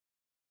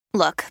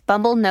Look,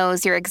 Bumble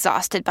knows you're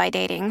exhausted by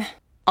dating.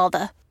 All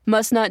the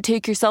must not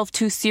take yourself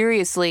too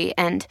seriously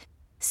and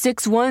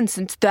 6'1"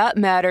 since that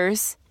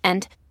matters.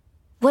 And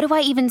what do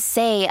I even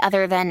say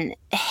other than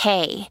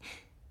hey?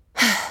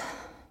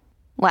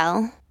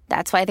 Well,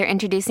 that's why they're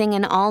introducing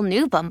an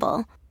all-new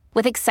Bumble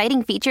with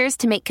exciting features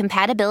to make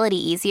compatibility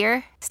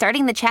easier,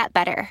 starting the chat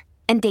better,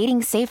 and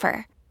dating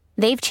safer.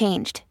 They've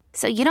changed,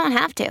 so you don't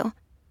have to.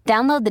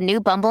 Download the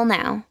new Bumble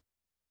now.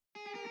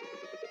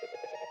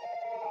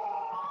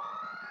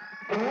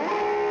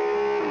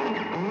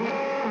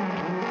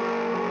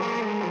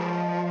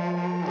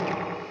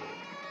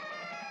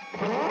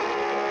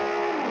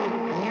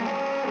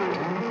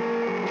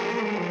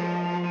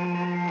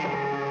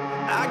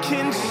 I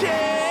can change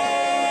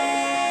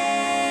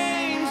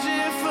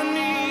if I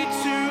need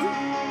to.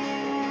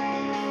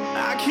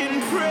 I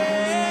can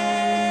pray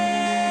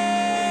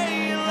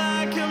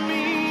like I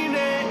mean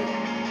it.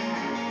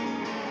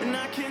 And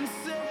I can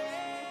say...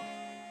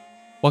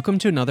 Welcome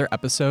to another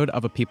episode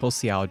of A People's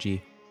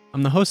Theology.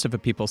 I'm the host of A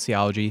People's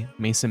Theology,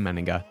 Mason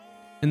Menninga.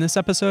 In this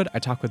episode, I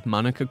talk with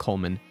Monica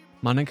Coleman.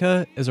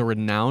 Monica is a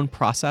renowned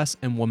process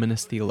and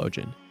womanist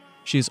theologian.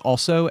 She is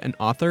also an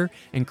author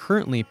and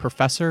currently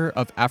professor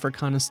of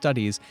Africana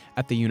Studies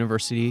at the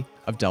University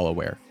of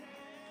Delaware.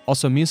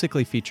 Also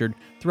musically featured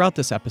throughout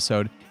this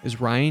episode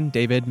is Ryan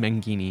David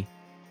Mangini.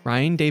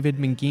 Ryan David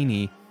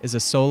Mangini is a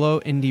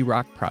solo indie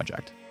rock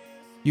project.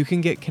 You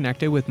can get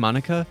connected with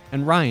Monica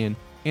and Ryan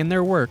and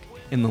their work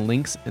in the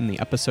links in the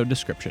episode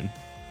description.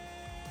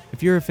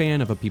 If you're a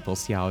fan of A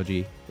People's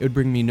Theology, it would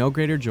bring me no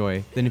greater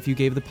joy than if you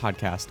gave the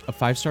podcast a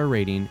 5-star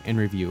rating and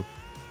review.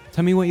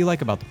 Tell me what you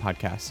like about the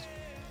podcast.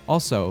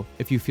 Also,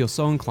 if you feel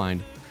so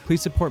inclined,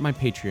 please support my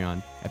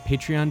Patreon at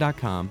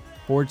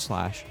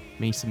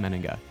patreon.com/Mason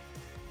Menninga.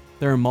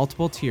 There are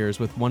multiple tiers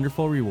with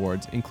wonderful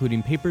rewards,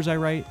 including papers I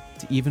write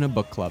to even a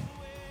book club.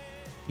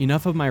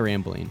 Enough of my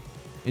rambling.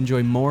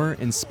 Enjoy more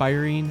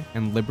inspiring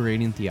and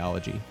liberating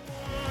theology.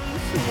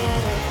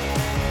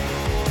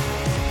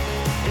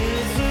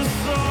 It's a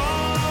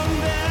song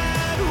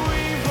that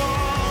we've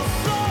all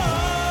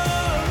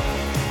sung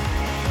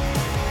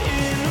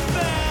in the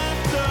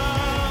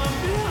bathtub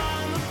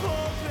behind the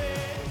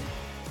pulpit.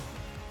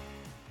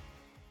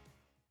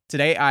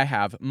 Today I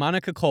have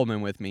Monica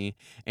Coleman with me,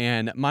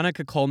 and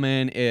Monica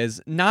Coleman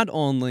is not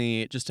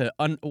only just a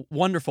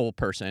wonderful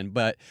person,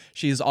 but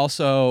she's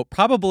also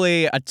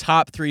probably a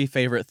top 3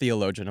 favorite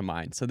theologian of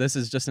mine. So this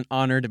is just an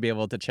honor to be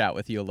able to chat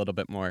with you a little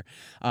bit more.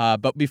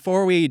 But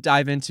before we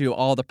dive into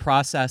all the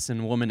process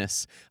and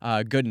womanist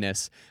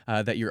goodness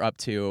that you're up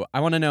to, I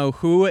want to know,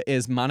 who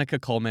is Monica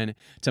Coleman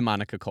to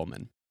Monica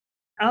Coleman?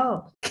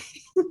 Oh,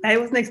 I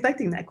wasn't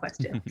expecting that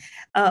question.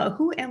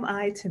 Who am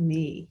I to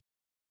me?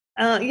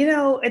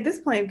 At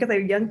this point, because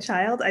I'm a young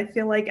child, I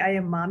feel like I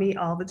am mommy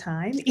all the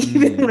time,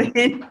 even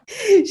when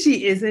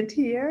she isn't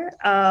here.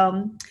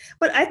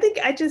 But I think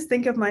I just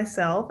think of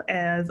myself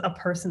as a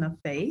person of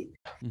faith,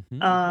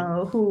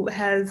 who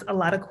has a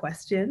lot of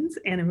questions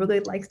and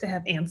really likes to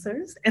have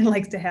answers and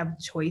likes to have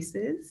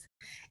choices,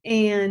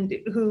 and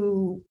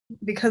who,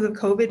 because of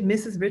COVID,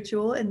 misses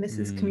ritual and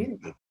misses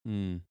community.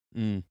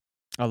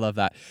 I love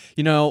that.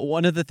 You know,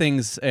 one of the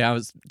things, I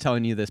was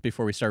telling you this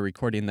before we started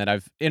recording, that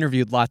I've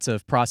interviewed lots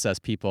of process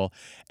people,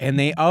 and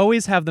they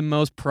always have the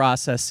most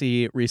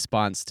processy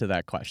response to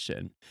that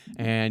question.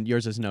 And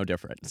yours is no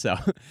different. So,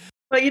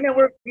 But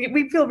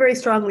we feel very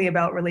strongly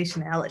about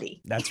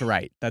relationality. That's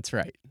right.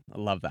 I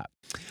love that.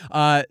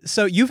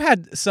 So you've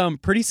had some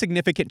pretty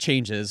significant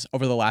changes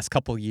over the last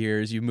couple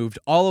years. You moved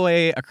all the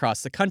way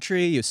across the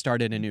country. You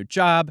started a new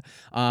job.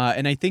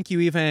 And I think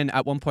you even,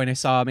 at one point, I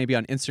saw maybe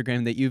on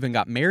Instagram that you even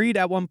got married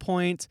at one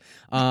point.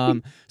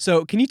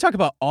 So can you talk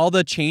about all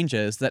the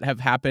changes that have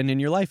happened in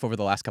your life over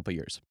the last couple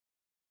years?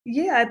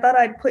 Yeah, I thought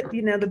I'd put,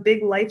 the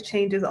big life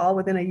changes all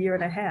within a year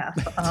and a half.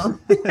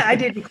 I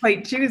didn't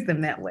quite choose them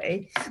that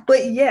way.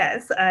 But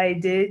yes, I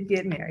did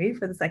get married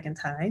for the second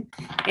time.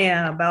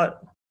 And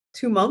about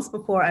 2 months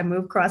before I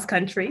moved cross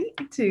country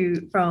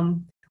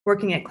from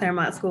working at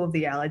Claremont School of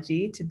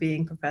Theology to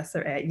being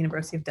professor at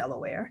University of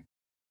Delaware,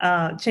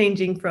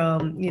 changing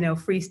from,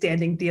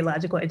 freestanding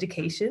theological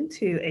education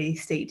to a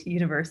state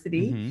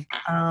university,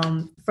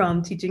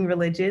 from teaching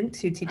religion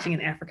to teaching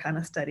in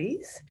Africana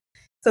Studies.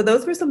 So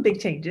those were some big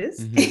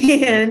changes.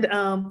 And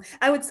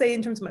I would say,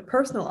 in terms of my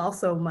personal,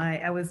 also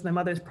I was my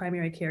mother's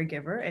primary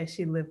caregiver as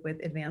she lived with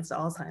advanced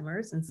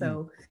Alzheimer's. And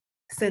so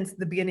since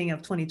the beginning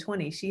of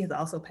 2020, she has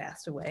also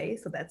passed away.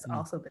 So that's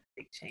also been a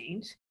big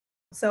change.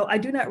 So I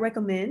do not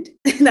recommend,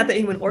 not that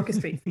anyone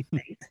orchestrates these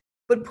things,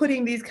 but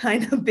putting these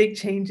kind of big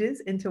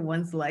changes into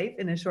one's life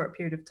in a short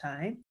period of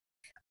time.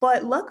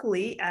 But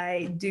luckily,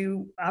 I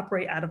do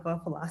operate out of a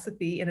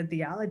philosophy and a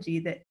theology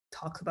that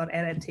talks about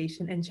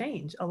adaptation and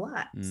change a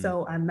lot.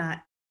 So I'm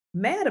not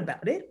mad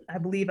about it. I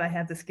believe I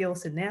have the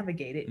skills to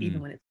navigate it,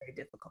 even when it's very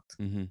difficult.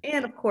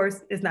 And of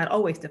course, it's not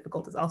always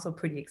difficult. It's also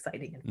pretty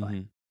exciting and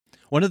fun.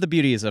 One of the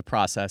beauties of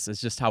process is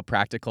just how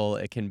practical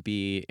it can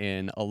be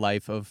in a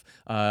life of,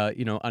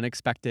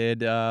 unexpected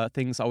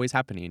things always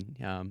happening,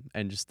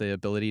 and just the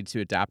ability to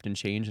adapt and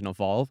change and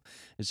evolve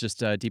is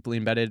just deeply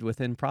embedded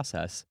within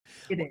process.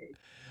 It is.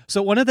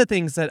 So one of the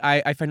things that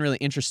I find really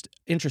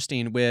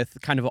interesting with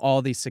kind of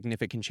all these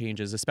significant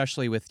changes,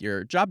 especially with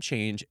your job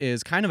change,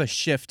 is kind of a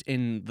shift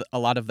in a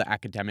lot of the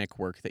academic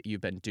work that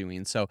you've been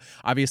doing. So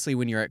obviously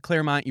when you're at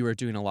Claremont, you were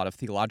doing a lot of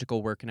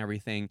theological work and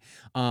everything.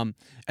 And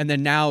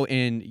then now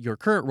in your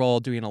current role,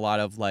 doing a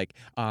lot of like,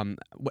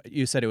 what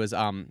you said it was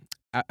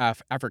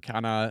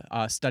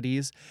Africana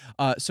studies.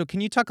 So can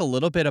you talk a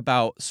little bit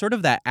about sort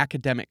of that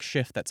academic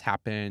shift that's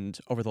happened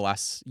over the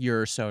last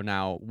year or so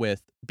now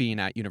with being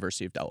at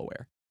University of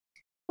Delaware?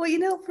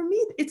 Well, for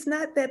me, it's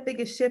not that big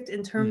a shift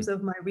in Mm, terms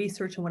of my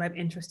research and what I'm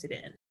interested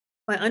in.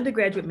 My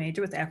undergraduate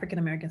major was African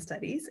American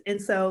studies.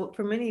 And so,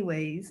 for many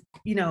ways,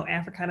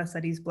 Africana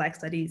studies, Black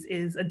studies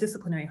is a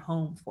disciplinary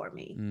home for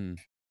me. mm,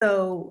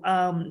 So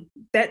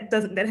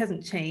that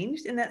hasn't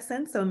changed in that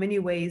sense. So in many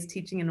ways,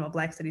 teaching in a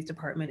Black Studies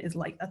department is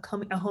like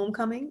a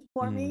homecoming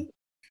for mm, me.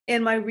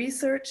 And my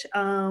research,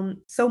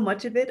 so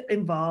much of it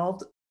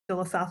involved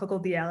philosophical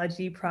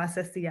theology,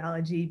 process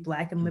theology,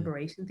 Black and mm,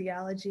 liberation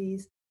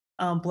theologies,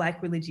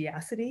 Black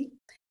religiosity.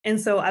 And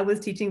so I was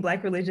teaching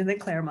Black religion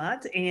at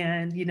Claremont,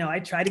 and I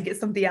try to get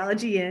some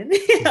theology in.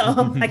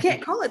 I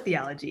can't call it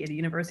theology at a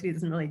university that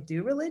doesn't really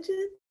do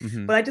religion,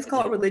 mhm, but I just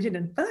call it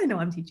religion, but I know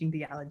I'm teaching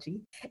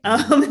theology.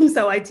 mm, And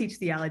so I teach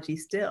theology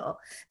still.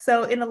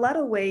 So in a lot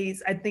of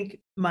ways, I think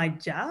my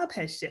job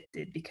has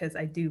shifted because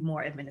I do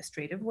more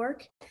administrative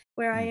work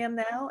where I mm, am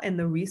now, and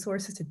the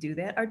resources to do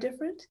that are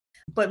different.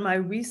 But my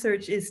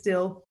research is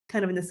still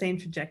kind of in the same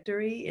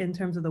trajectory in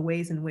terms of the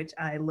ways in which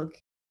I look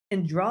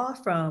and draw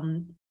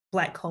from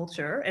Black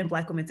culture and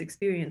Black women's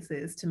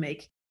experiences to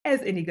make,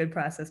 as any good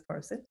process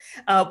person,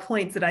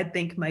 points that I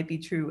think might be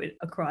true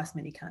across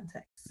many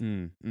contexts.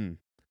 mm, mm.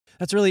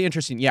 That's really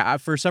interesting. Yeah,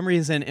 for some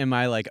reason in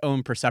my like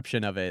own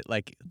perception of it,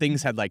 like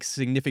things had like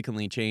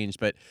significantly changed,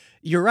 but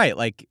you're right.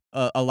 Like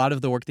a lot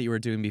of the work that you were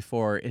doing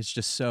before is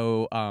just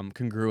so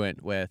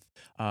congruent with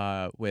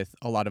a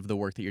lot of the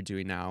work that you're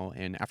doing now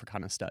in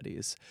Africana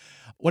studies.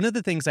 One of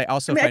the things I I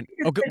also mean, I find. think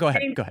Oh, it's the go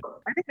ahead. change. Go ahead.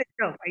 I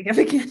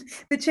think again,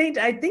 the change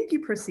I think you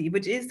perceive,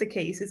 which is the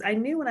case, is I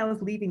knew when I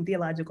was leaving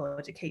theological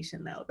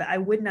education, though, that I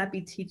would not be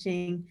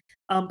teaching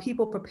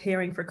people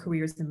preparing for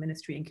careers in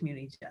ministry and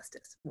community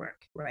justice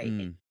work, right?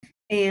 Mm,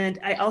 And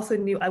I also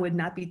knew I would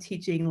not be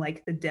teaching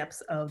like the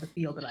depths of the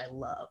field that I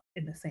love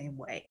in the same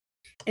way.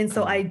 And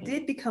so I mm,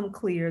 did become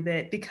clear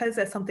that because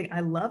that's something I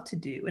love to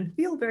do and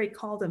feel very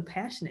called and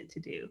passionate to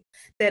do,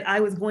 that I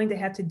was going to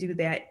have to do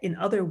that in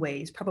other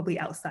ways, probably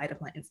outside of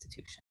my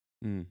institution.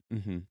 mm,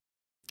 mhm.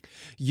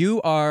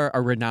 You are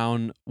a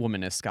renowned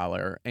womanist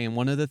scholar, and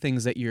one of the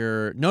things that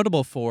you're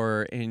notable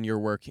for in your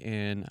work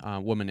in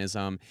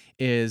womanism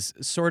is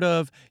sort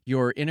of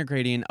your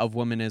integrating of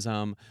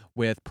womanism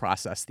with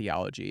process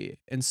theology.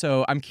 And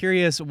so I'm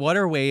curious, what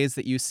are ways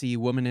that you see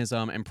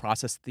womanism and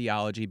process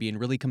theology being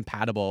really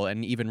compatible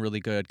and even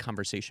really good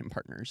conversation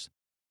partners?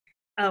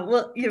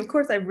 Well, of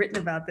course, I've written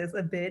about this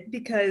a bit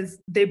because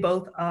they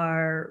both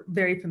are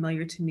very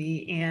familiar to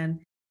me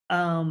and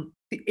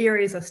the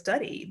areas of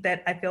study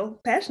that I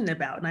feel passionate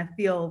about and I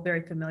feel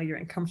very familiar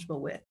and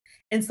comfortable with.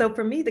 And so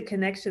for me, the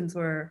connections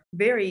were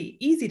very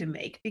easy to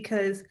make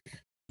because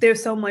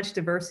there's so much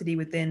diversity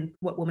within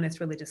what womanist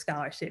religious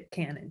scholarship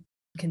can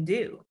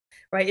do,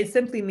 right? It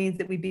simply means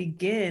that we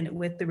begin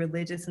with the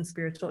religious and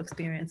spiritual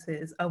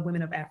experiences of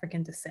women of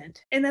African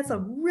descent, and that's a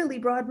really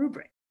broad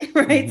rubric.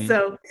 Right. Mm-hmm.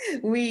 So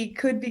we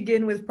could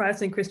begin with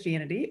Protestant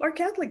Christianity or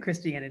Catholic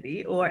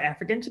Christianity or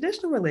African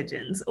traditional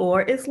religions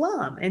or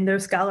Islam. And there are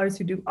scholars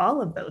who do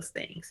all of those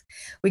things.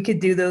 We could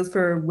do those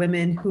for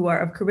women who are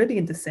of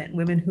Caribbean descent,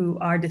 women who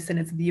are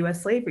descendants of the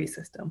US slavery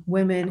system,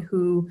 women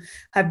who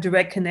have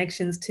direct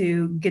connections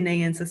to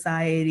Ghanaian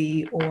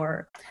society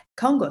or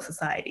Congo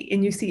society.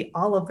 And you see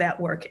all of that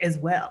work as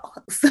well.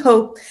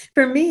 So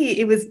for me,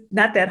 it was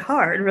not that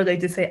hard really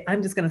to say,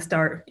 I'm just going to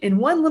start in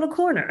one little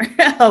corner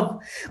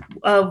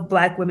of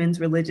Black women's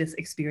religious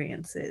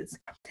experiences.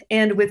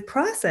 And with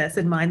process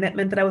in mind, that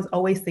meant that I was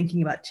always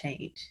thinking about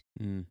change.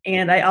 Mm,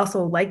 And I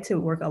also like to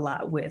work a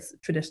lot with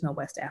traditional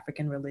West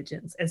African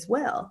religions as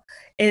well.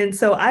 And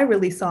so I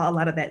really saw a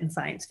lot of that in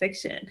science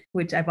fiction,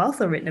 which I've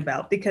also written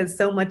about because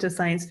so much of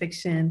science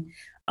fiction,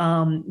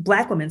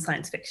 Black women's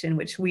science fiction,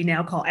 which we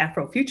now call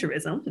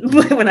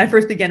Afrofuturism, when I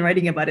first began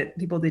writing about it,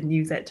 people didn't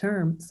use that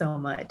term so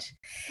much,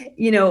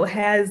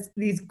 has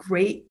these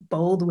great,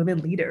 bold women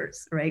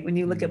leaders, right? When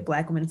you look at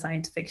Black women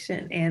science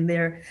fiction and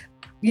they're,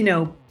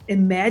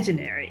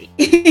 imaginary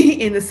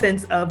in the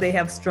sense of they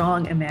have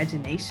strong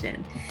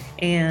imagination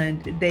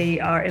and they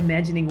are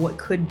imagining what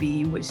could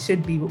be, what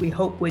should be, what we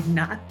hope would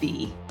not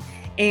be.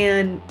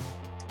 And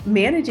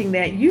managing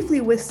that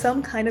usually with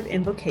some kind of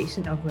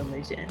invocation of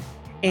religion.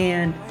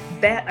 And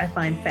that I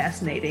find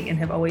fascinating and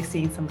have always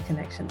seen some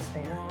connections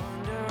there.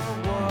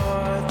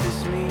 What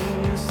this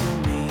means to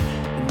me,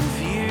 and if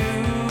you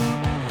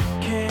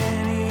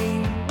can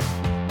eat,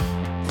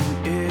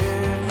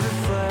 then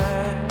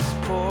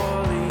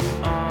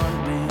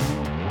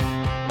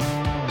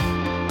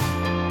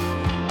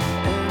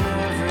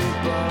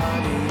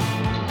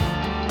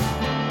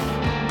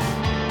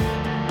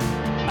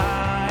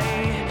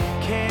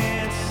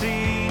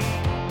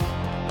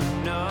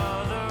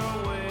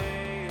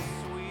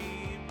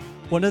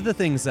One of the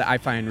things that I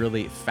find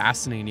really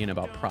fascinating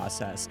about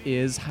process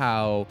is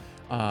how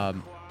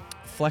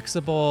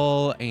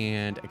flexible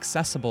and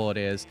accessible it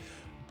is,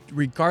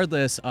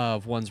 regardless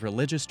of one's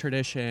religious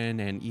tradition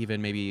and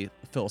even maybe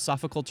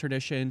philosophical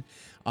tradition.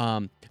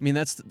 I mean,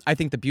 that's, I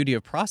think, the beauty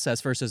of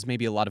process versus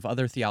maybe a lot of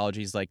other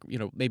theologies, like,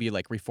 maybe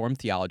like Reformed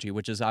theology,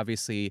 which is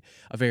obviously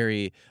a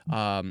very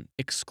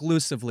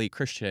exclusively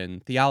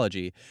Christian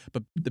theology.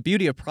 But the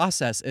beauty of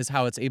process is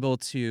how it's able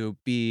to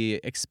be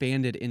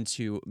expanded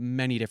into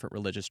many different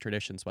religious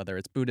traditions, whether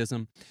it's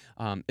Buddhism,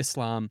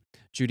 Islam,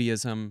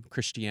 Judaism,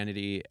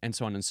 Christianity, and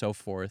so on and so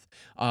forth.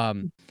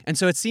 And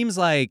so it seems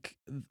like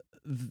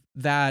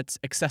that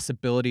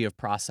accessibility of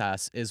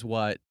process is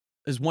what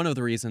is one of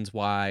the reasons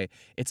why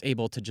it's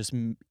able to just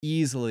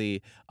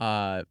easily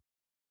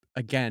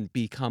again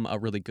become a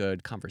really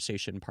good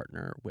conversation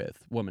partner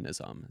with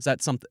womanism. Is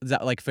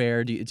that like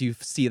fair? Do you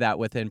see that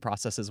within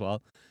process as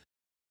well?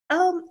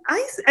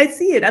 I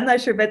see it. I'm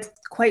not sure if that's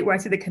quite where I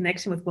see the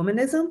connection with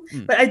womanism,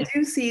 Mm. but I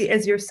do see,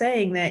 as you're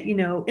saying, that, in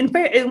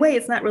a way,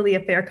 it's not really a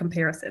fair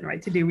comparison,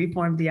 right, to do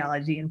Reformed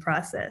theology and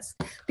process,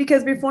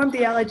 because Reformed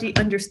theology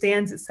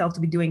understands itself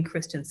to be doing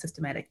Christian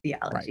systematic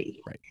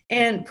theology. Right.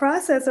 And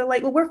process are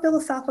like, well, we're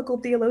philosophical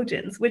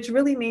theologians, which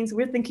really means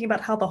we're thinking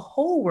about how the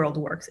whole world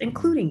works,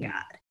 including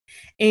God.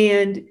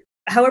 And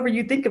however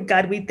you think of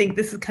God, we think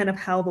this is kind of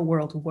how the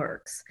world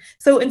works.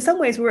 So in some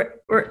ways,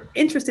 we're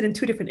interested in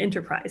two different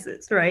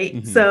enterprises, right?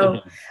 Mhm.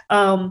 So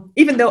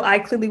even though I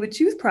clearly would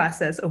choose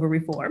process over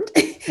Reformed,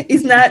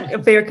 it's not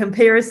a fair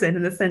comparison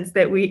in the sense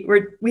that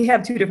we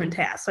have two different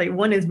tasks. Right?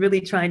 One is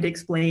really trying to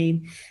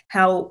explain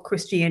how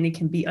Christianity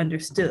can be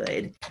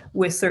understood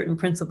with certain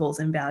principles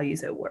and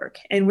values at work.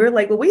 And we're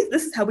like, well,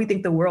 this is how we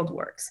think the world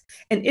works.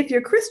 And if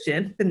you're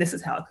Christian, then this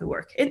is how it could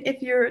work. And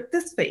if you're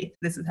this faith,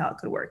 this is how it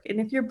could work. And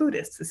if you're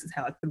Buddhist, this is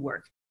how it could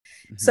work.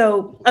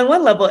 So on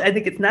one level, I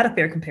think it's not a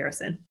fair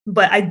comparison,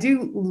 but I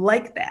do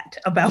like that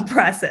about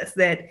process,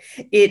 that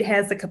it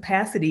has the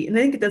capacity, and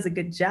I think it does a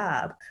good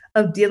job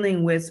of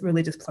dealing with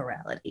religious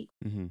plurality.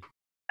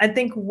 I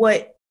think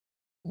what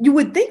you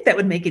would think that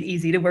would make it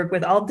easy to work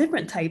with all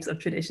different types of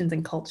traditions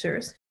and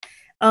cultures.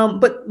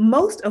 But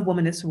most of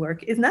womanist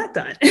work is not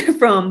done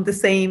from the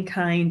same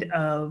kind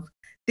of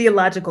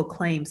theological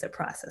claims that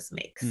process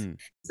makes.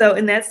 So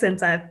in that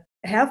sense, I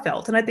have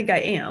felt, and I think I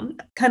am,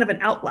 kind of an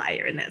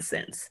outlier in that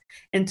sense,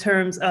 in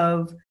terms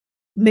of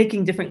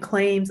making different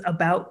claims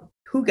about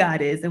who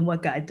God is and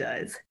what God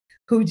does,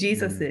 who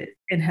Jesus is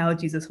and how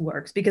Jesus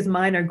works, because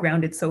mine are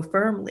grounded so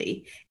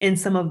firmly in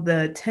some of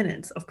the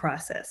tenets of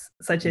process,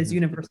 such as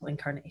universal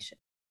incarnation.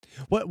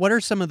 What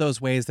are some of those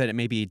ways that it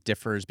maybe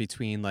differs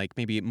between, like,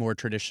 maybe more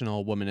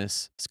traditional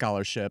womanist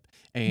scholarship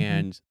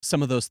and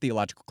some of those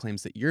theological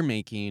claims that you're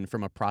making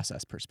from a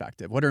process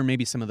perspective? What are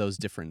maybe some of those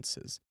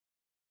differences?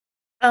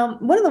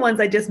 One of the ones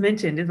I just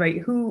mentioned is, right,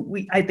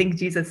 I think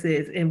Jesus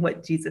is and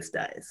what Jesus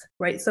does,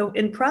 right? So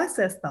in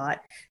process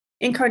thought,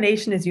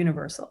 incarnation is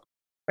universal,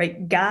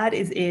 right? God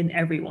is in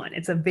everyone.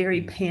 It's a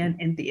very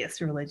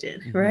panentheist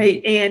religion,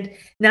 right? And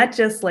not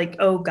just like,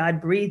 oh,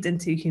 God breathed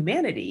into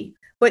humanity,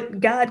 but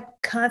God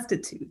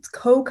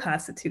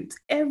co-constitutes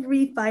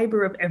every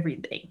fiber of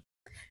everything.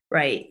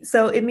 Right.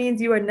 So it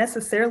means you are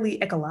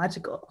necessarily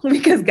ecological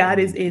because God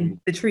is in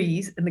the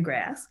trees and the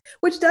grass,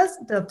 which does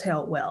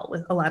dovetail well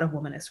with a lot of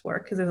womanist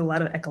work, because there's a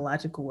lot of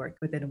ecological work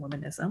within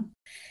womanism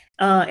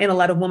and a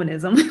lot of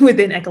womanism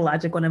within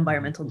ecological and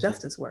environmental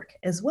justice work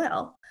as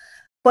well.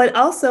 But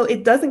also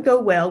it doesn't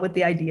go well with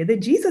the idea that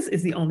Jesus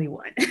is the only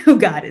one who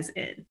God is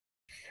in,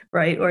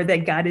 right? Or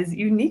that God is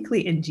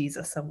uniquely in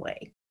Jesus some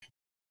way.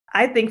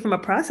 I think from a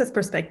process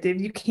perspective,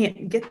 you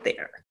can't get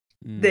there.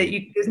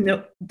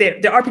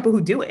 There are people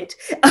who do it,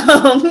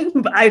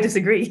 but I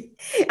disagree.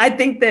 I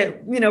think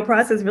that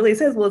process really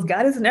says, well, if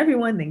God is in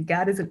everyone, then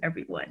God is in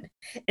everyone,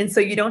 and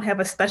so you don't have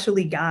a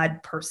specially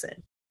God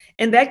person,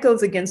 and that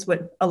goes against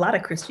what a lot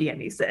of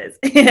Christianity says,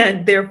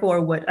 and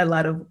therefore what a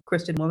lot of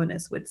Christian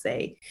womanists would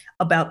say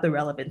about the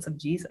relevance of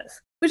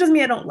Jesus. Which doesn't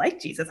mean I don't like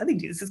Jesus. I think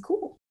Jesus is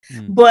cool,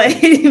 but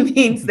it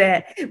means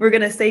that we're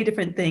going to say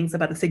different things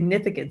about the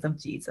significance of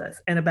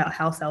Jesus and about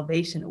how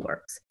salvation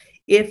works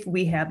if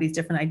we have these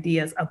different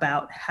ideas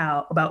about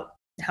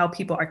how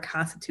people are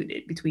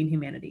constituted between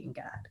humanity and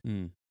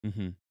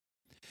God.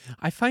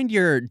 I find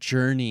your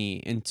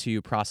journey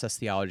into process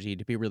theology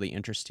to be really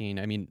interesting.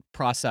 I mean,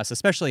 process,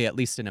 especially at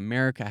least in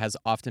America, has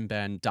often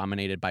been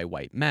dominated by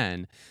white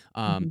men,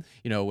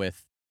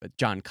 with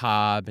John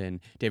Cobb and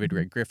David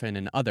Ray Griffin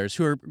and others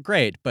who are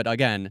great, but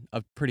again,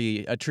 a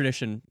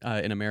tradition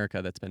in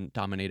America that's been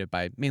dominated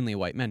by mainly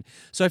white men.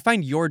 So I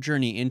find your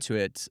journey into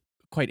it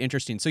quite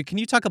interesting. So can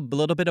you talk a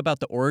little bit about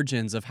the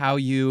origins of how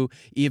you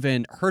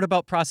even heard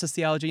about process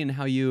theology and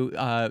how you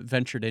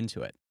ventured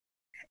into it?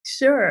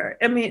 Sure.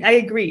 I mean, I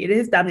agree. It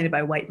is dominated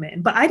by white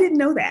men, but I didn't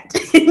know that.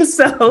 And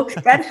so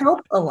that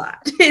helped a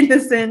lot in the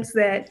sense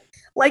that,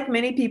 like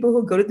many people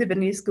who go to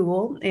divinity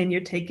school and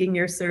you're taking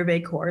your survey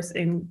course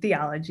in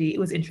theology, it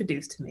was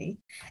introduced to me.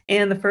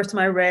 And the first time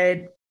I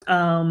read,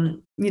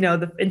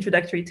 the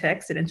introductory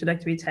text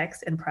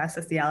and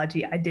process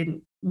theology, I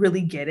didn't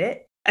really get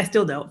it. I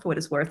still don't, for what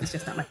it's worth. It's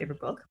just not my favorite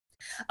book.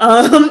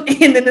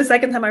 And then the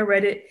second time I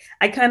read it,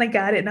 I kind of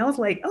got it, and I was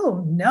like,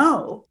 oh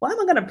no, why am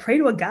I going to pray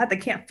to a God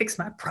that can't fix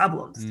my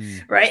problems?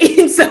 Right.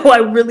 And so I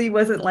really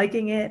wasn't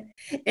liking it.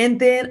 And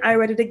then I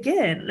read it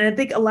again. And I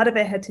think a lot of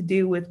it had to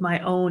do with my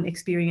own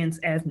experience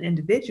as an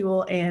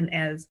individual and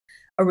as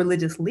a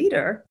religious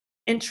leader,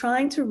 and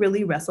trying to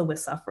really wrestle with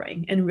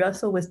suffering and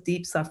wrestle with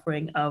deep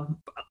suffering of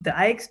that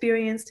I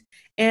experienced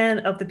and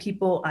of the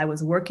people I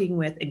was working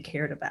with and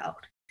cared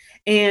about.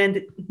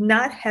 And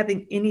not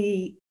having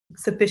any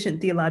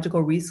sufficient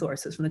theological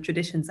resources from the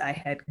traditions I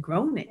had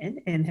grown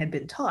in and had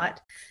been taught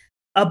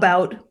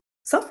about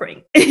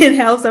suffering and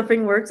how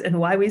suffering works and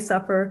why we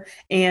suffer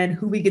and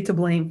who we get to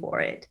blame for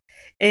it.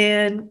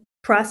 And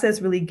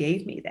process really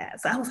gave me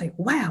that. So I was like,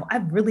 wow,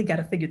 I've really got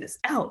to figure this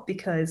out,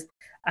 because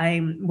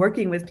I'm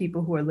working with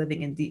people who are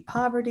living in deep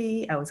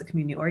poverty. I was a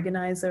community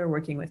organizer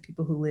working with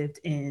people who lived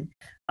in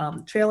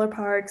trailer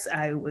parks.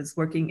 I was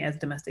working as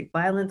domestic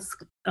violence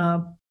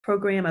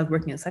program. I was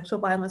working in sexual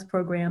violence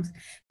programs,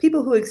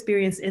 people who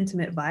experience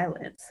intimate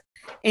violence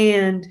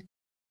and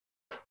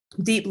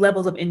deep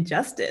levels of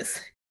injustice.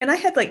 And I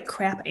had like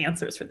crap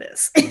answers for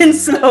this. And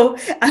so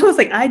I was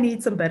like, I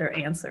need some better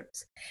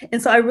answers.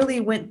 And so I really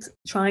went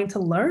trying to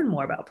learn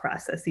more about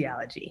process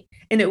theology.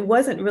 And it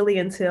wasn't really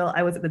until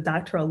I was at the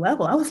doctoral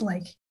level, I was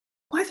like,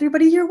 why is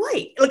everybody here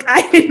white? Like,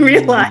 I didn't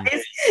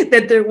realize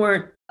that there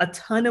weren't a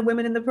ton of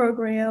women in the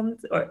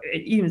programs or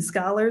even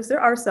scholars.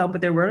 There are some, but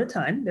there weren't a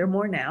ton. There are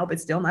more now,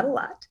 but still not a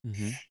lot.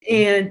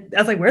 And I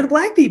was like, where are the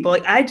Black people?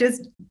 Like, I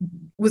just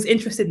was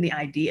interested in the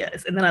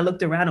ideas. And then I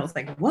looked around and was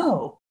like,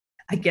 whoa,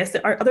 I guess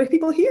there are other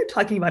people here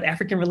talking about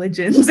African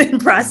religions and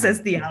process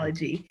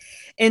theology.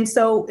 And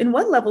so in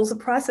one level, the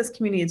process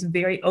community is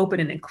very open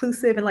and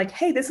inclusive and like,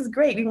 hey, this is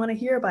great. We want to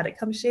hear about it.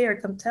 Come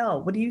share, come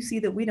tell. What do you see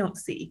that we don't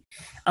see?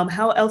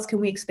 How else can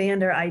we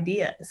expand our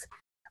ideas?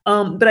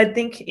 But I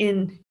think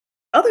in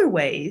other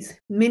ways,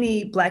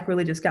 many Black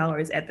religious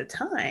scholars at the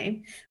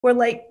time were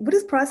like, what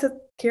does process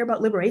care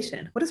about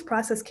liberation? What does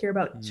process care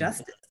about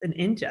justice and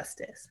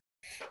injustice?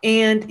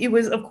 And it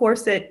was, of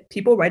course, that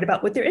people write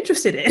about what they're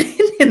interested in,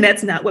 and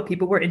that's not what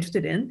people were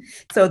interested in.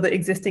 So the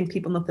existing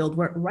people in the field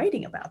weren't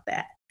writing about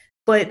that.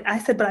 But I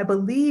said, but I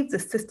believe the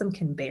system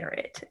can bear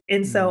it.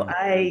 And so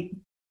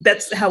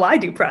that's how I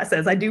do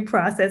process. I do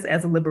process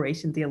as a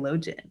liberation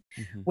theologian,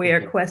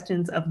 where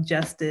questions of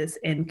justice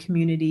and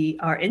community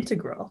are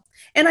integral.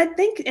 And I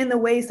think in the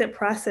ways that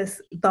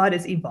process thought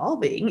is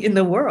evolving in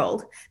the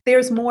world,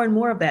 there's more and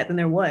more of that than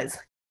there was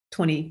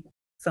 20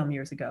 some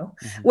years ago,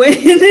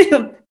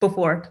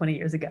 before 20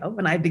 years ago,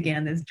 when I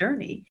began this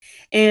journey.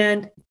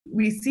 And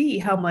we see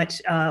how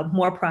much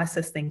more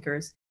process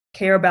thinkers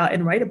care about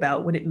and write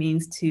about what it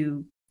means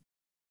to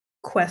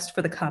quest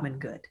for the common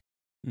good.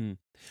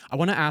 I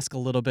want to ask a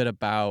little bit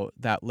about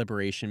that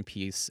liberation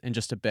piece in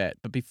just a bit.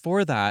 But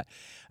before that,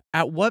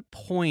 at what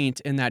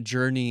point in that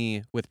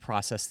journey with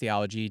process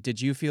theology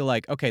did you feel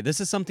like, okay, this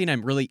is something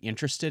I'm really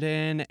interested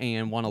in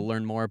and want to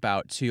learn more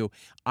about too?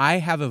 I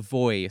have a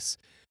voice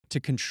to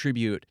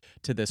contribute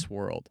to this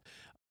world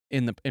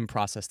in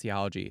process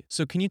theology.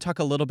 So can you talk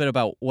a little bit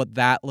about what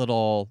that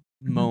little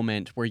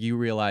moment where you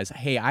realize,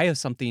 hey, I have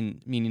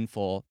something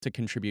meaningful to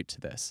contribute to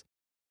this?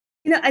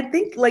 You know, I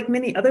think like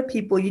many other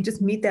people, you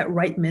just meet that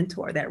right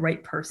mentor, that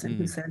right person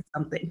who says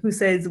something, who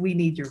says, we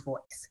need your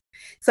voice.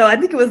 So I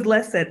think it was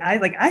less that I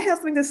have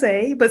something to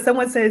say, but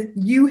someone says,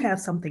 you have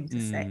something to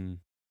say.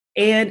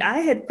 And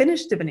I had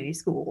finished divinity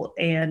school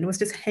and was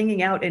just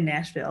hanging out in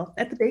Nashville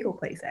at the bagel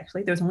place,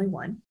 actually. There was only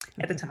one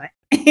at the time.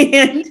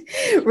 And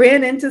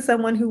ran into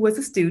someone who was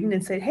a student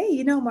and said, hey,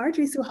 you know,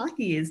 Marjorie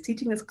Suhaki is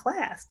teaching this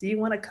class. Do you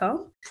want to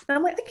come? And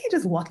I'm like, I can't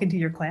just walk into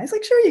your class.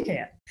 Like, sure you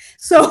can.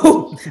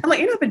 So I'm like,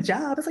 you don't have a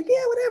job. It's like,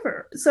 yeah,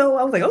 whatever. So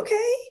I was like,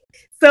 okay.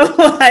 So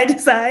I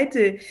decided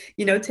to,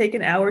 you know, take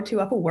an hour or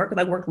two off of work,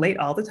 because I worked late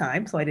all the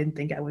time. So I didn't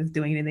think I was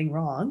doing anything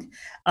wrong.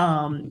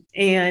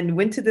 And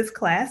went to this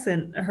class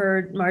and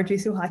heard Marjorie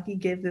Suhaki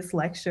give this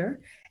lecture.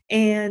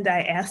 And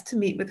I asked to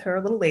meet with her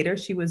a little later.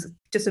 She was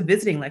just a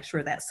visiting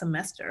lecturer that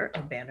semester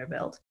at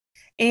Vanderbilt.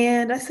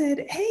 And I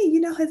said, hey,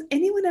 you know, has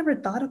anyone ever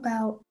thought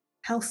about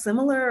how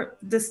similar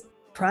this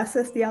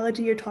process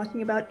theology you're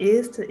talking about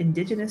is to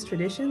indigenous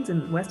traditions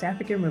and West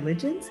African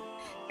religions?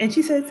 And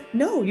she says,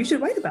 no, you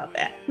should write about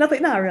that. And I was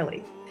like, not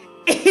really.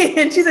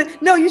 And she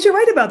said, no, you should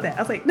write about that.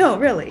 I was like, no,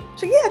 really?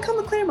 She said, yeah, come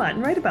to Claremont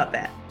and write about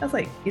that. I was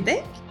like, you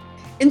think?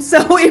 And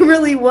so it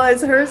really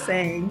was her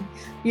saying,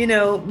 you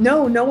know,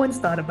 no one's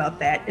thought about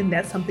that. And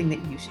that's something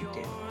that you should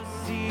do.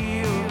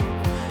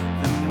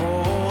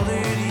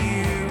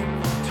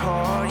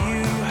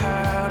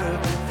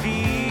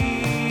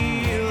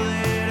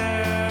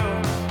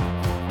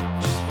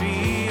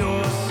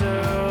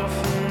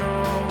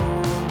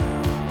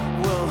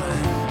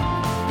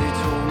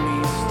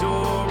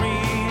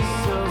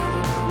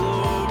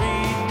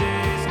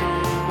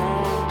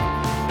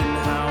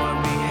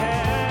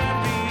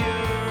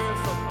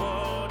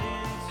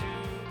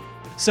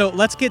 So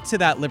let's get to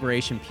that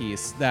liberation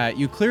piece that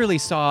you clearly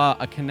saw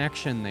a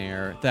connection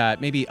there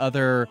that maybe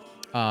other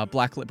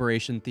Black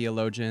liberation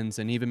theologians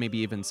and maybe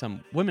even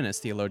some womanist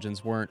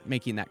theologians weren't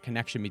making that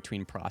connection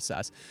between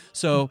process.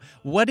 So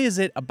what is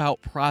it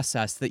about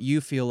process that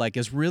you feel like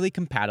is really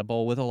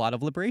compatible with a lot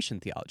of liberation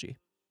theology?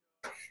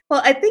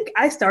 Well, I think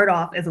I start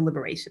off as a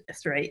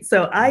liberationist, right?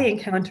 So I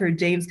encountered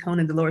James Cone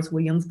and Dolores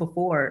Williams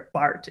before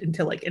Bart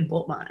until like in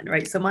Bultmann,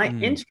 right? So my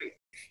entry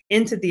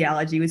into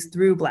theology was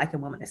through Black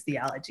and womanist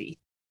theology.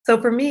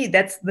 So for me,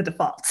 that's the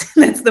default.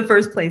 That's the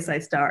first place I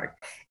start,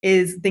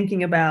 is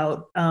thinking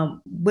about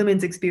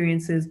women's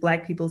experiences,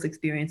 Black people's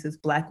experiences,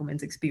 Black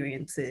women's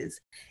experiences,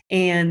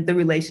 and the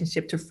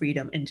relationship to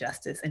freedom and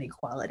justice and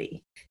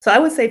equality. So I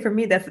would say for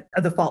me, that's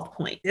a default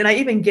point. And I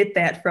even get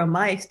that from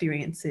my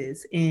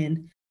experiences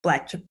in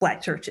Black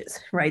churches,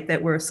 right,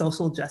 that were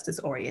social justice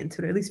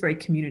oriented, or at least very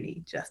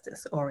community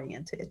justice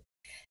oriented.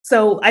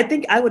 So I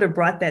think I would have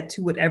brought that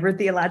to whatever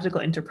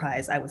theological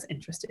enterprise I was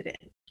interested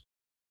in.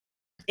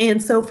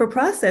 And so for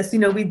process,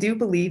 we do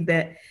believe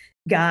that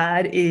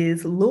God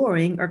is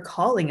luring or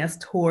calling us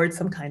towards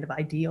some kind of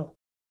ideal.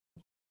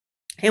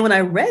 And when I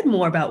read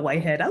more about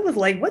Whitehead, I was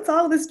like, what's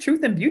all this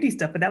truth and beauty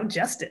stuff without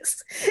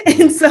justice?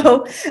 And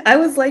so I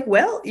was like,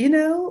 well,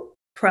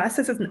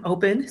 process is an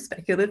open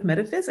speculative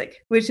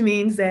metaphysic, which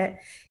means that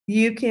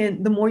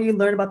the more you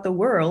learn about the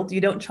world, you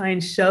don't try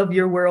and shove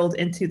your world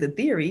into the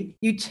theory,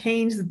 you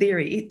change the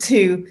theory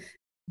to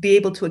be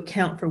able to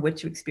account for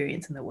what you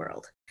experience in the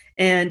world.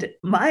 And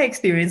my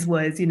experience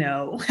was,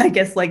 I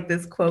guess like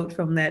this quote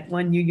from that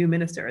one UU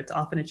minister, it's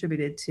often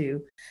attributed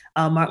to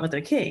Martin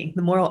Luther King: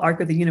 the moral arc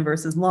of the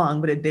universe is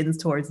long, but it bends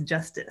towards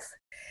justice.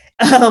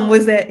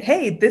 Was that,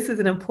 hey, this is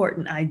an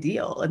important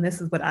ideal. And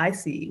this is what I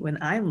see when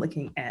I'm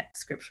looking at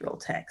scriptural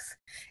texts.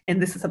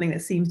 And this is something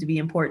that seems to be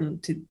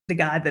important to the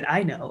God that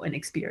I know and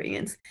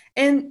experience.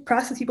 And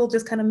process people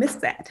just kind of miss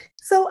that.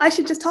 So I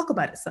should just talk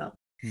about it some.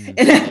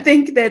 And I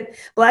think that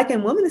Black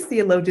and womanist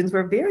theologians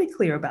were very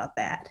clear about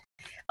that,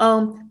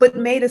 but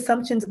made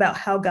assumptions about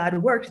how God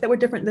worked that were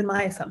different than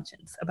my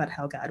assumptions about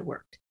how God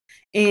worked.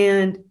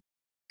 And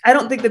I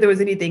don't think that there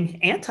was anything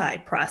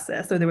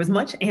anti-process, or there was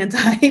much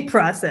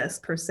anti-process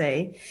per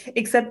se,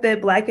 except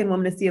that Black and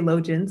womanist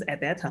theologians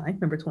at that time,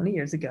 remember 20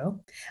 years ago,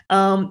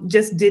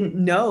 just didn't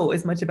know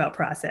as much about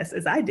process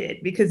as I did,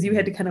 because you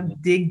had to kind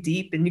of dig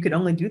deep, and you could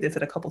only do this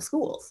at a couple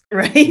schools,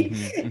 right?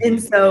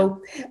 And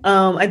so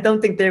I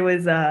don't think there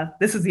was,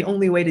 this is the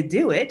only way to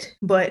do it,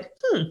 but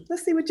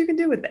let's see what you can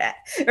do with that,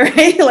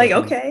 right? Like,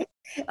 okay.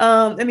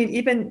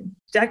 Even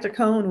Dr.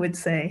 Cone would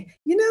say,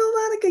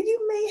 Monica,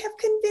 you may have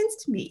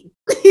convinced me,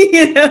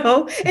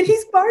 and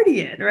he's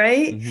Bartian,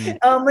 right?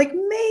 Like,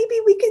 maybe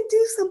we can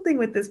do something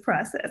with this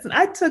process. And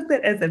I took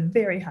that as a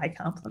very high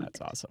compliment.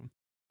 That's awesome.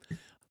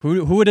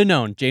 Who would have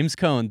known? James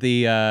Cone,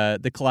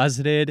 the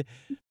closeted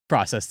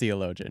process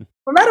theologian.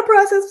 Well, not a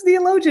process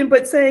theologian,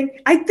 but saying,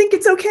 I think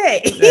it's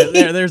okay.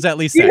 There's at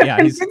least that. Yeah,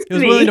 he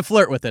was willing to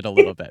flirt with it a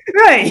little bit.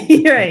 Right.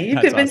 You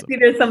convinced me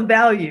there's some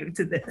value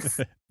to this.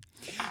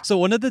 So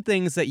one of the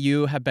things that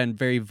you have been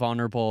very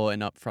vulnerable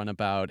and upfront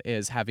about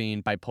is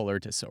having bipolar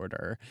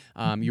disorder.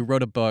 You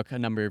wrote a book a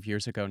number of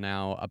years ago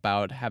now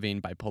about having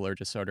bipolar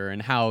disorder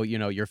and how,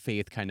 your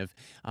faith kind of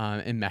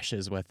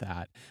enmeshes with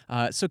that.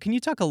 So can you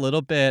talk a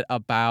little bit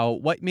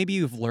about what maybe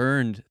you've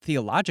learned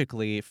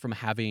theologically from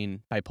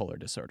having bipolar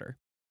disorder?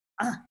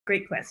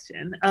 Great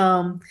question.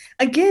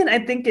 Again, I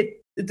think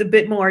it's a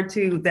bit more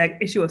to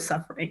that issue of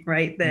suffering,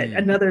 right? That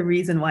another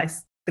reason why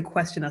the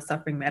question of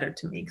suffering mattered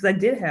to me, because I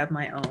did have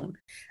my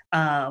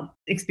own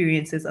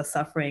experiences of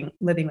suffering,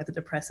 living with a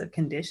depressive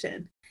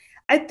condition.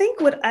 I think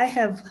what I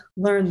have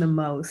learned the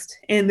most,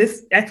 and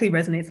this actually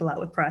resonates a lot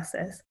with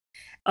process,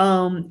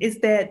 is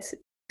that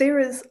there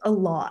is a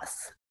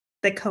loss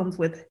that comes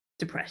with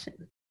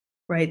depression,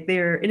 right?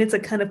 And it's a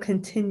kind of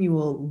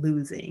continual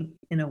losing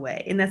in a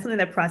way. And that's something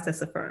that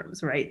process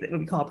affirms, right? That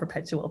we call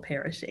perpetual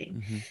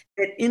perishing.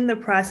 That in the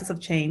process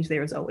of change,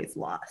 there is always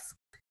loss.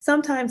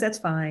 Sometimes that's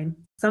fine.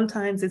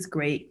 Sometimes it's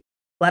great.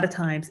 A lot of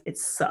times it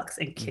sucks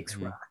and kicks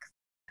rocks,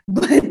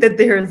 but that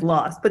there is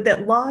loss. But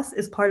that loss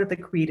is part of the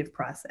creative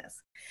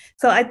process.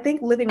 So I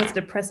think living with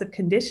a depressive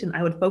condition,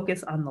 I would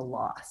focus on the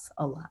loss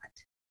a lot.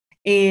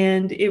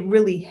 And it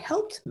really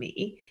helped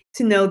me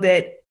to know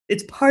that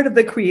it's part of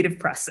the creative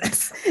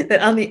process,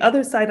 that on the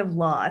other side of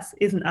loss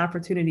is an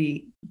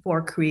opportunity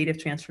for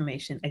creative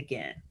transformation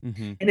again.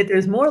 And if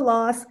there's more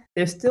loss,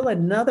 there's still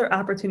another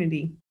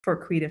opportunity for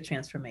creative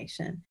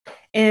transformation.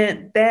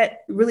 And that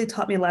really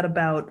taught me a lot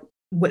about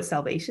what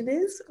salvation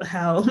is,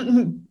 how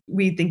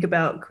we think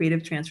about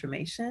creative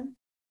transformation.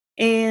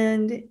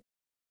 And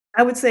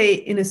I would say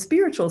in a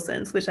spiritual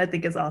sense, which I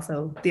think is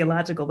also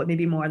theological, but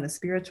maybe more on the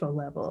spiritual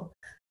level,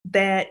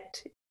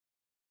 that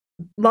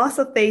loss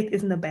of faith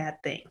isn't a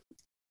bad thing,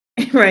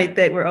 right?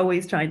 That we're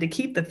always trying to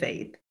keep the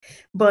faith,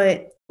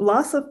 but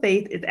loss of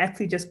faith is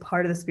actually just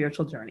part of the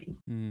spiritual journey,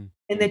 and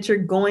that you're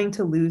going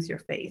to lose your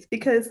faith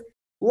because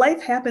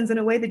life happens in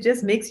a way that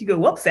just makes you go,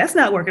 whoops, that's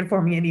not working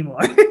for me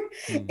anymore.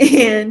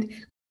 And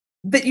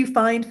that you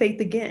find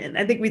faith again.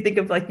 I think we think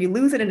of like you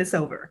lose it and it's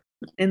over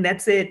and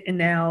that's it. And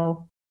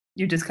now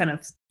you just kind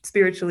of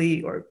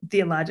spiritually or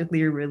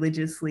theologically or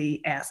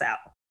religiously ass out.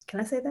 Can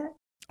I say that?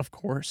 Of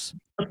course.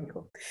 Okay,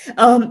 cool.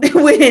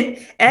 When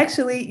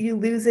actually you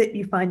lose it,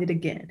 you find it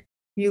again.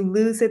 You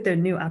lose it, there are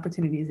new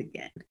opportunities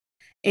again.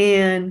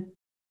 And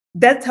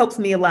that helps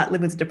me a lot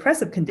live with a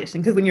depressive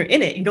condition, because when you're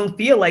in it, you don't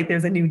feel like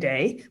there's a new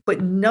day,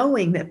 but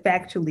knowing that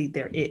factually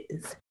there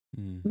is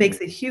Mm, makes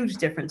a huge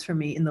difference for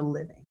me in the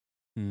living.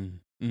 mm,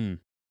 mm.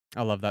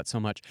 I love that so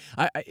much.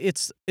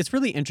 It's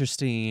really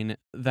interesting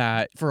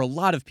that for a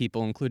lot of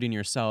people, including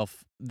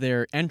yourself,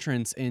 their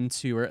entrance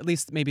into, or at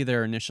least maybe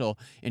their initial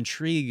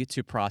intrigue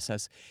to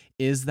process,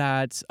 is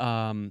that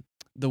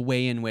the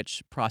way in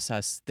which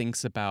process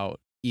thinks about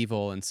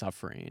evil and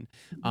suffering.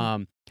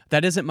 Mhm.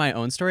 That isn't my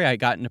own story. I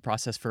got into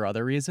process for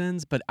other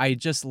reasons, but I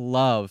just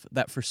love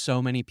that for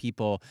so many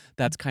people,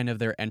 that's kind of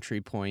their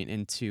entry point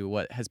into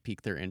what has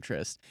piqued their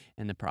interest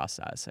in the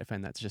process. I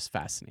find that's just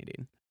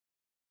fascinating.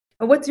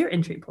 What's your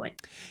entry point?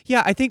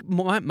 Yeah, I think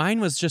mine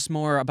was just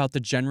more about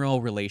the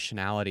general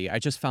relationality. I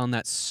just found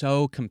that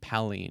so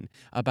compelling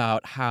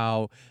about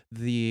how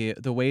the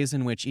ways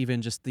in which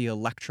even just the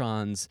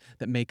electrons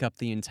that make up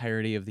the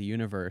entirety of the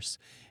universe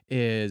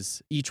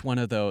is each one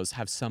of those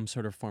have some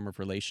sort of form of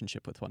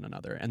relationship with one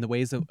another, and the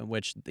ways in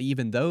which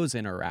even those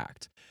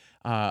interact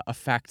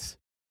affect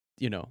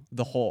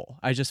the whole.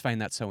 I just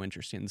find that so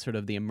interesting, sort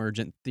of the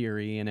emergent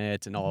theory in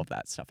it and all of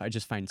that stuff. I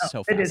just find Oh,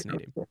 so it is so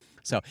fascinating. cool.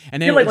 So,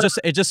 and I feel it like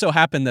it just so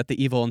happened that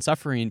the evil and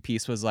suffering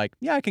piece was like,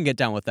 yeah, I can get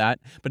down with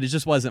that, but it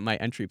just wasn't my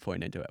entry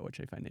point into it, which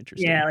I find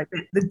interesting. yeah, like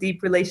the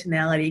deep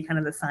relationality, kind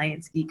of the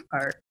science geek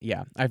part.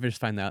 Yeah, I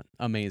just find that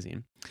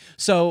amazing.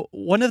 So,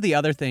 one of the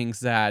other things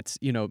that,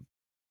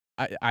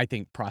 I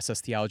think process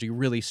theology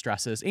really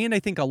stresses, and I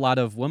think a lot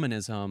of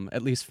womanism,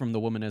 at least from the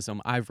womanism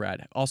I've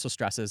read, also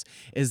stresses,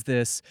 is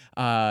this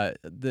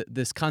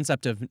this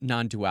concept of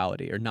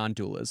non-duality or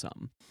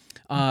non-dualism.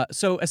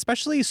 So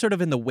especially sort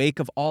of in the wake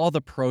of all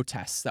the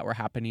protests that were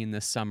happening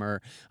this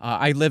summer,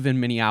 I live in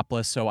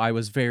Minneapolis, so I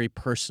was very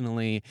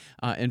personally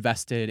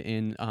invested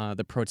in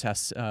the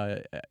protests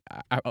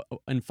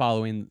and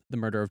following the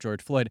murder of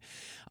George Floyd.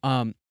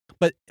 Um,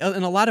 but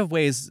in a lot of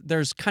ways,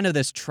 there's kind of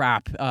this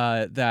trap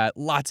that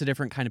lots of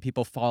different kind of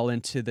people fall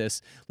into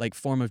this like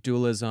form of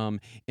dualism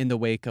in the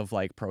wake of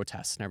like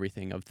protests and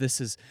everything. Of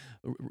this is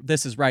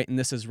right and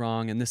this is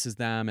wrong and this is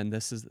them and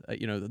this is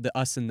the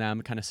us and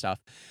them kind of stuff.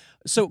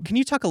 So, can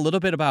you talk a little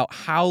bit about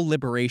how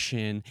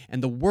liberation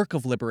and the work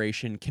of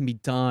liberation can be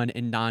done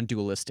in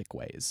non-dualistic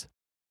ways?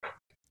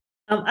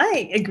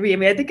 I agree. I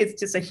mean, I think it's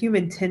just a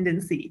human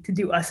tendency to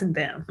do us and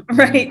them, Hmm.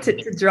 right?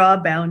 To draw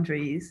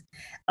boundaries.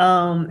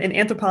 And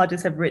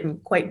anthropologists have written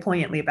quite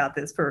poignantly about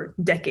this for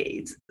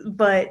decades.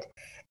 But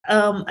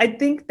I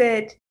think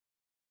that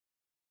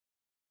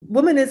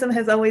womanism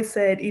has always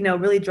said,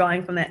 really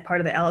drawing from that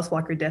part of the Alice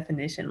Walker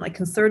definition, like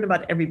concerned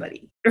about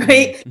everybody, Hmm.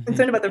 right? Hmm.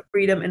 Concerned about the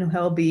freedom and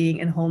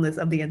well-being and wholeness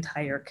of the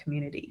entire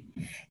community.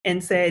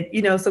 And said,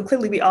 so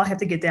clearly we all have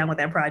to get down with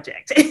that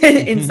project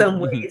in some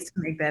Hmm. ways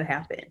to make that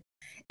happen.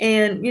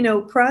 And,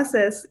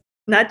 process,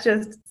 not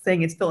just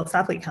saying it's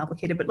philosophically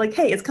complicated, but like,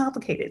 hey, it's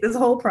complicated. This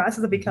whole process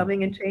of Hmm.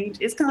 becoming and change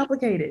is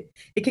complicated.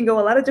 It can go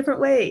a lot of different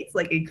ways.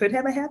 Like it could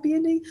have a happy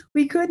ending.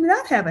 We could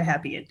not have a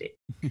happy ending,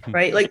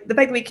 right? Like the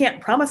fact that we can't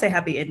promise a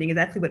happy ending is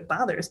actually what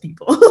bothers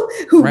people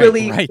who Right,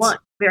 really right. want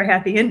their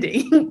happy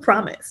ending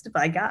promised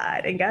by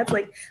God. And God's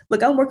like,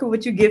 look, I'm working with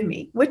what you give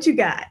me, what you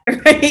got,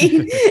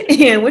 right?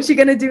 And what you're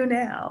gonna do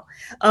now.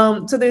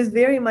 So there's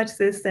very much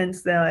this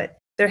sense that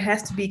there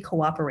has to be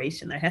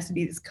cooperation. There has to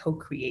be this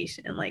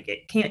co-creation. And like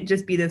it can't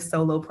just be this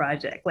solo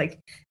project. Like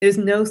there's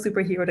no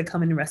superhero to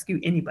come and rescue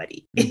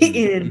anybody Hmm.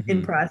 in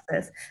Hmm.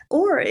 process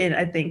or in,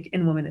 I think,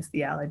 in womanist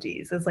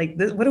theologies. It's like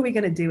what are we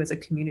going to do as a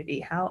community?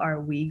 How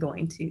are we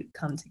going to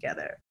come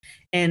together?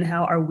 And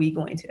how are we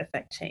going to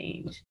affect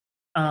change?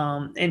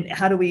 And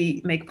how do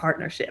we make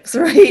partnerships,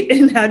 right?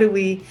 And how do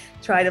we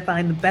try to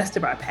find the best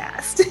of our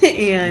past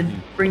and Hmm.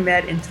 bring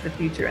that into the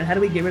future? And how do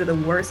we get rid of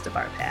the worst of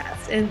our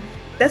past? And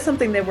that's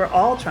something that we're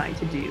all trying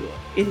to do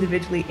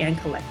individually and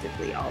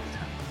collectively all the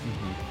time.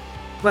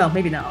 Hmm. Well,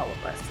 maybe not all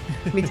of us.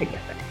 Let me take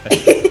that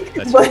That's true. back.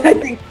 That's But true. I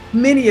think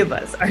many of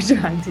us are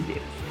trying to do.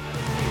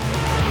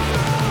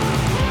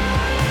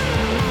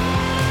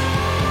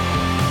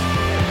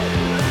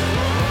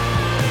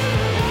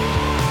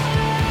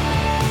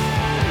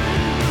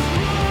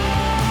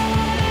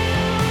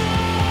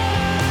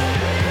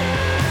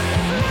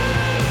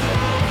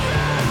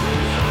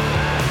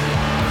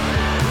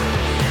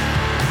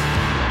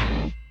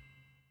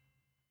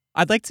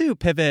 I'd like to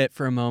pivot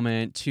for a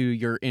moment to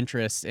your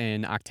interest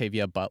in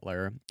Octavia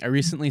Butler. I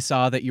recently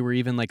saw that you were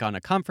even like on a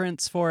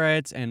conference for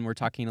it, and we're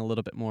talking a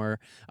little bit more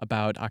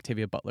about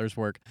Octavia Butler's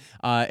work.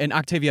 And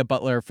Octavia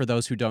Butler, for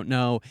those who don't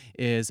know,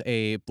 is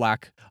a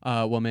Black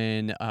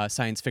woman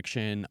science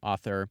fiction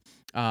author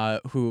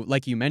who,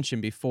 like you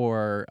mentioned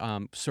before,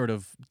 sort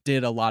of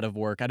did a lot of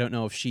work. I don't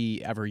know if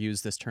she ever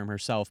used this term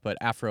herself, but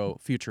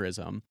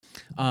Afrofuturism.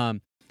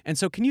 Um, And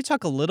so, can you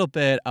talk a little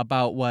bit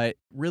about what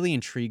really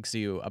intrigues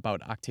you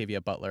about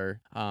Octavia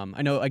Butler?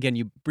 I know, again,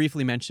 you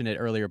briefly mentioned it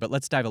earlier, but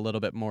let's dive a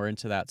little bit more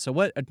into that. So,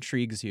 what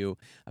intrigues you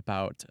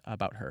about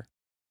her?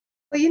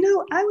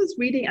 Well, I was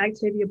reading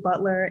Octavia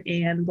Butler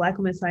and Black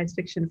women science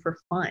fiction for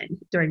fun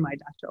during my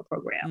doctoral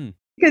program Mm.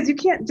 because you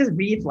can't just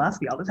read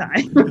philosophy all the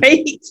time,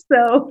 right?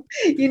 So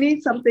you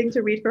need something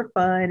to read for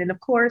fun. And of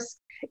course,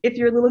 if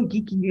you're a little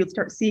geeky, you'll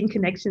start seeing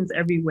connections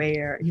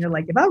everywhere. And you're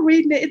like, if I'm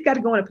reading it, it's got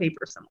to go in a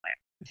paper somewhere.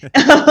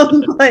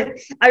 But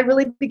I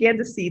really began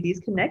to see these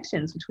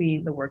connections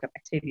between the work of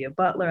Octavia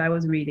Butler. I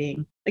was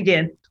reading,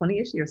 again,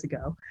 20-ish years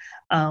ago,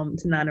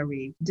 Tanana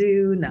Reeve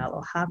Dew,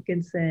 Nalo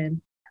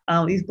Hopkinson,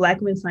 these Black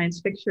women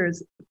science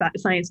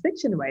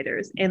fiction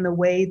writers, and the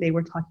way they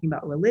were talking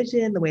about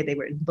religion, the way they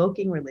were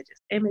invoking religious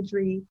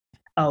imagery,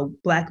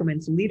 Black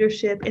women's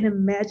leadership, and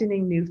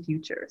imagining new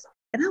futures.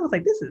 And I was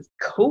like, this is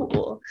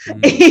cool.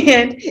 And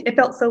it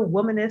felt so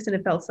womanist and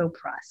it felt so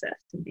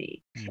processed to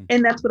me.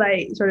 And that's what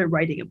I started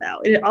writing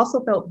about. And it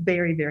also felt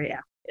very, very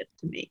African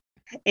to me.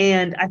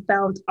 And I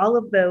found all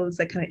of those,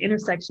 that kind of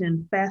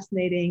intersection,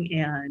 fascinating.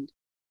 And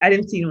I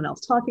didn't see anyone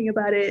else talking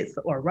about it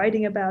or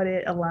writing about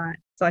it a lot.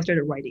 So I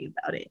started writing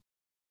about it.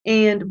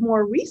 And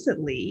more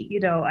recently,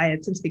 I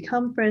had since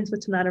become friends with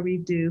Tanana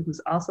Reeve Dew,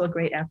 who's also a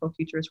great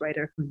Afrofuturist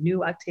writer who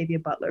knew Octavia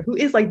Butler, who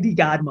is like the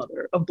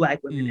godmother of Black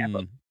women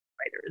Afro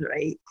writers,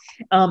 right?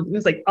 It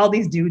was like all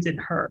these dudes and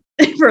her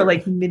for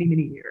like many,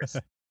 many years.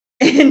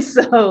 And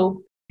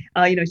so,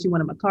 she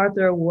won a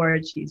MacArthur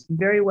Award. She's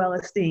very well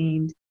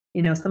esteemed.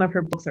 Some of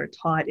her books are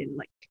taught in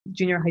like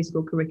junior high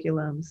school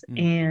curriculums.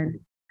 And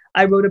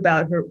I wrote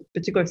about her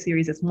particular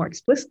series that's more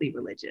explicitly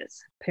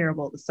religious,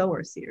 Parable of the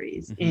Sower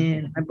series,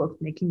 in my book,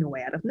 Making a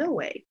Way Out of No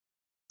Way.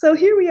 So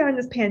here we are in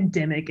this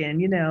pandemic,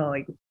 and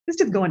like it's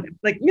just going to,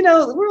 like,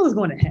 the world is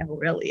going to hell,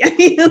 really. I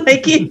mean,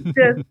 like it's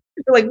just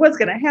like, what's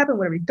going to happen?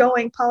 Where are we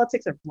going?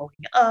 Politics are blowing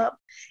up.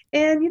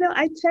 And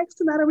I text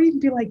Tanana Reeve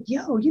and be like,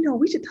 yo,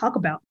 we should talk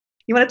about,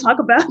 do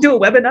a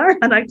webinar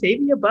on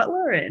Octavia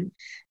Butler and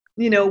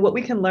what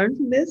we can learn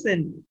from this.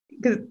 And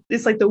because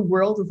it's like the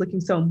world is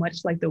looking so much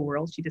like the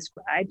world she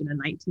described in a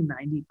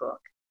 1990 book.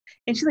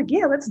 And she's like,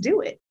 yeah, let's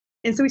do it.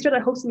 And so we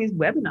started hosting these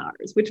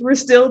webinars, which we're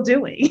still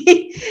doing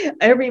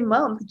every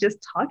month, just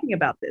talking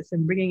about this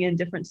and bringing in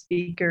different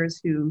speakers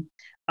who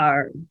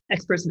are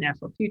experts in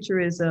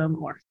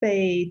Afrofuturism or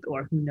faith,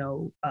 or who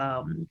know,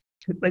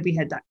 like we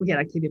had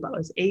Octavia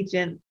Butler's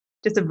agent,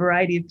 just a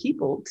variety of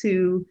people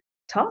to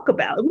talk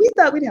about. And we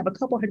thought we'd have a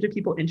couple hundred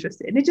people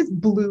interested, and it just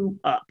blew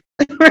up,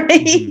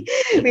 right?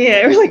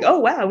 Yeah, we're like, oh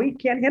wow, we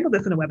can't handle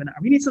this in a webinar.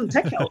 We need some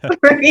tech help,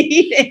 right?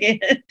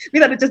 And we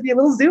thought it'd just be a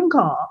little Zoom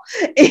call.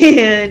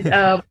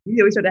 And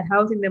we started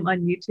housing them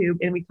on YouTube,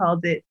 and we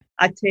called it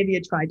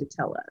Octavia Tried to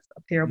Tell Us,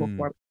 a Parable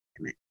for a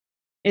Pandemic.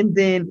 And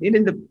then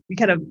we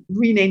kind of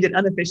renamed it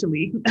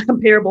unofficially, a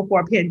Parable for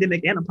a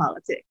Pandemic and a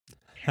Politic.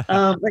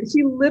 Like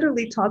she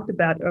literally talked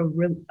about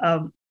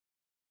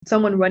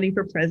someone running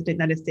for president of the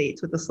United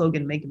States with the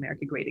slogan, Make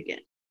America Great Again,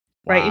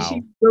 right? Wow. And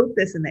she wrote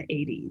this in the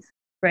 80s,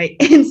 right?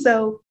 And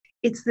so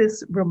it's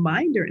this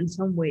reminder in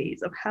some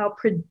ways of how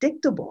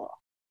predictable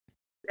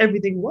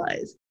everything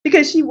was,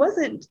 because she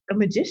wasn't a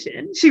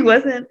magician. She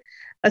wasn't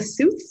a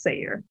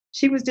soothsayer.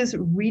 She was just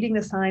reading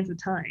the signs of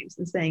times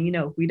and saying,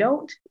 if we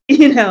don't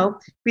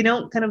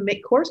kind of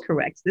make course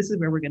correct, this is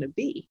where we're going to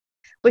be.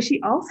 But she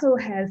also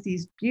has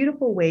these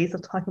beautiful ways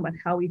of talking about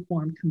how we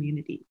form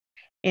community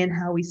and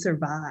how we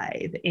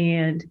survive,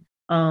 and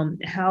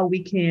how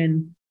we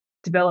can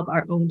develop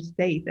our own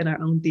faith and our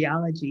own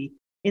theology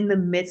in the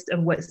midst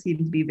of what seem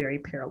to be very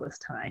perilous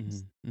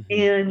times.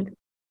 And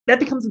that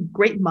becomes a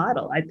great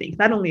model, I think,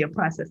 not only of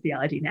process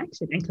theology in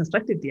action and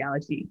constructive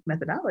theology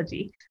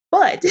methodology,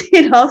 but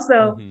it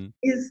also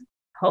is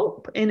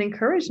hope and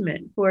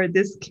encouragement for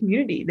this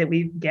community that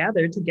we've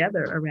gathered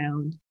together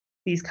around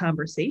these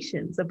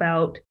conversations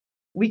about,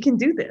 we can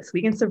do this,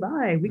 we can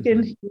survive, we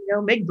can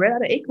make bread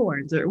out of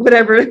acorns or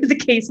whatever the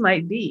case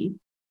might be,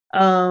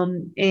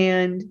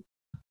 and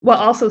while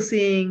also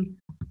seeing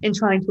and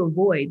trying to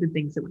avoid the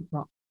things that went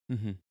wrong.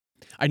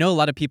 I know a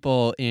lot of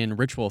people in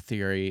ritual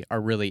theory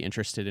are really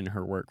interested in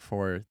her work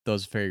for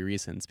those very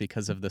reasons,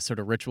 because of the sort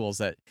of rituals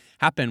that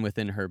happen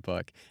within her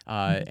book,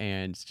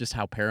 and just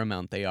how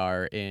paramount they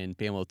are in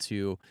being able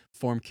to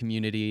form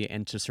community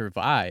and to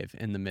survive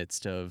in the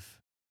midst of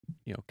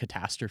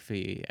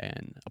catastrophe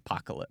and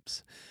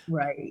apocalypse.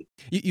 Right.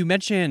 You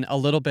mentioned a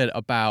little bit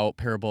about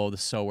Parable of the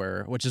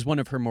Sower, which is one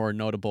of her more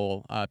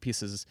notable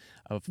pieces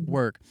of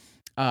work.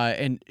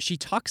 And she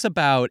talks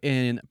about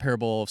in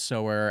Parable of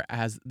Sower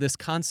as this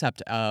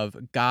concept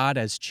of God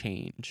as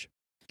change.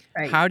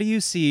 Right. How do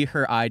you see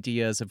her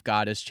ideas of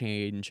God as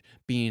change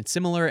being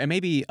similar and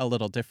maybe a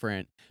little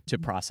different to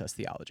process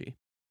theology?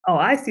 Oh,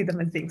 I see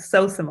them as being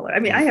so similar. I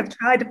mean, I have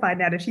tried to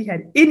find out if she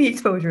had any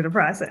exposure to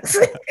process.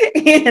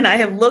 And I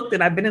have looked,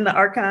 and I've been in the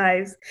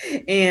archives,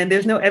 and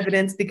there's no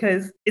evidence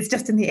because it's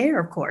just in the air,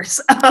 of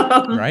course.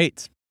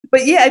 Right.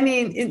 But yeah, I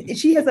mean,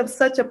 she has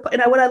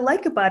and what I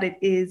like about it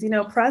is,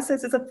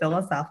 process is a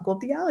philosophical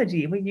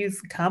theology. We use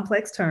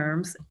complex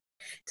terms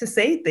to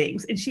say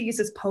things, and she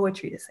uses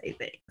poetry to say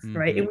things,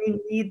 right? And we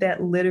need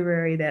that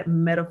literary, that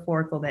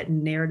metaphorical, that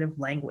narrative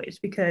language,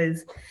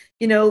 because,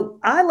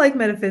 I like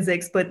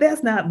metaphysics, but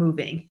that's not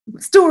moving.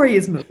 Story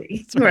is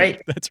moving,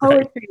 right? That's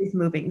Poetry is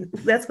moving.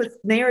 That's what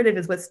narrative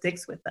is, what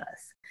sticks with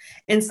us.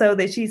 And so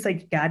that she's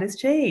like, God has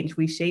changed.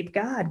 We shape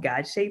God.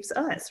 God shapes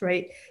us,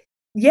 right?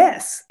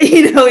 Yes.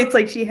 It's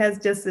like she has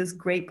just this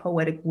great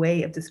poetic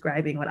way of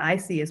describing what I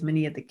see as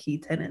many of the key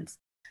tenets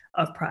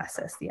of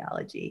process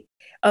theology.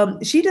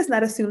 She does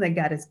not assume that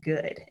God is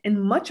good,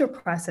 and much of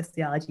process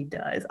theology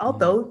does,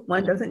 although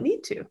one doesn't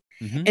need to.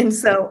 And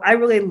so I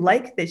really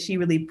like that she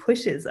really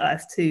pushes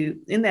us to,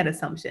 in that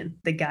assumption,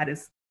 that God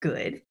is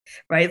good,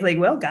 right? It's like,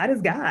 well, God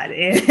is God,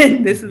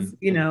 and this is,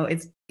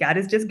 it's God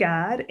is just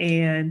God,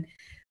 and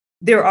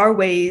there are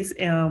ways,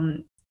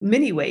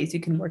 many ways you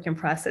can work in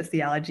process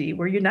theology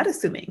where you're not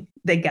assuming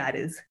that God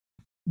is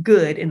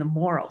good in a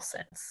moral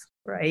sense,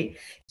 right?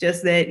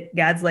 Just that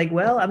God's like,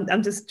 well,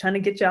 I'm just trying to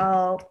get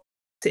y'all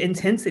to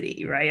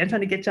intensity, right? I'm trying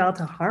to get y'all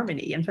to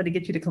harmony. I'm trying to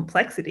get you to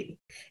complexity.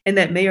 And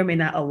that may or may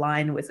not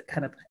align with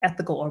kind of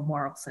ethical or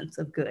moral sense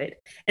of good.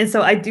 And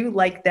so I do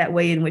like that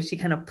way in which she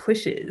kind of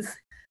pushes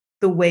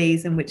the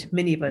ways in which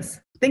many of us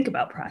think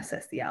about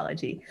process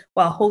theology,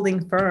 while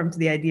holding firm to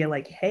the idea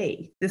like,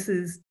 hey,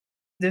 there's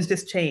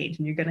just change,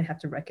 and you're going to have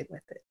to reckon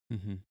with it.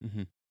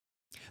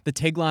 The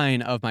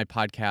tagline of my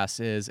podcast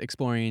is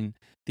exploring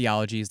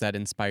theologies that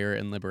inspire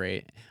and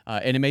liberate.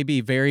 And it may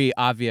be very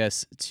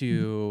obvious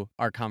to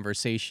our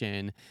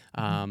conversation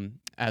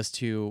as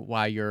to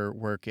why your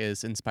work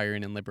is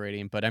inspiring and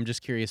liberating. But I'm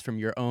just curious from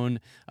your own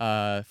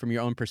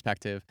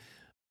perspective,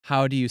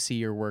 how do you see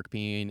your work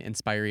being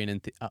inspiring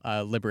and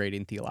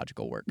liberating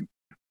theological work?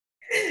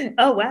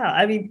 Oh, wow.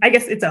 I mean, I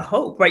guess it's a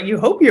hope, right? You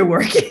hope your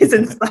work is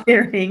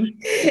inspiring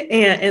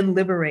and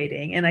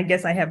liberating. And I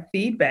guess I have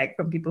feedback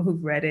from people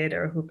who've read it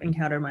or who've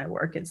encountered my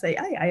work and say,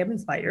 I am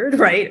inspired,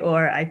 right?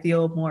 Or I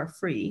feel more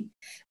free.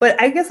 But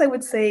I guess I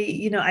would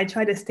say, I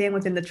try to stand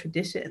within the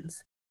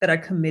traditions that are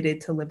committed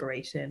to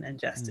liberation and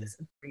justice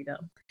and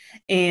freedom.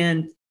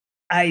 And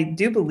I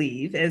do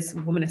believe, as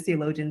womanist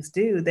theologians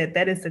do,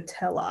 that is the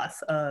telos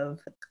of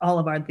all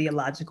of our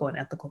theological and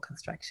ethical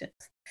constructions.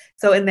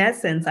 So in that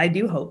sense, I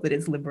do hope that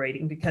it's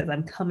liberating because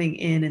I'm coming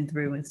in and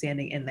through and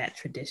standing in that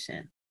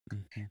tradition.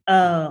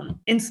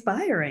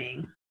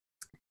 Inspiring.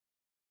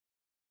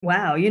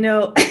 Wow.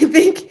 I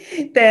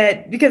think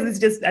that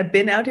because I've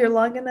been out here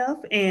long enough,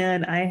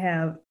 and I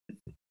have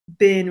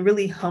been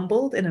really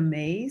humbled and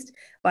amazed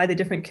by the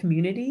different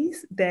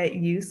communities that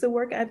use the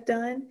work I've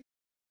done.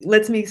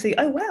 Lets me see,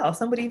 oh, wow,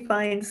 somebody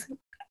finds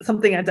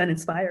something I've done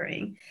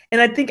inspiring. And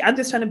I think I'm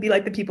just trying to be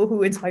like the people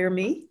who inspire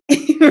me,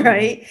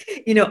 right?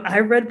 I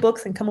read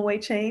books and come away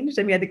changed.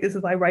 I mean, I think this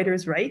is why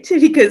writers write,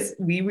 because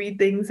we read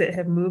things that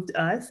have moved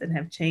us and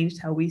have changed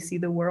how we see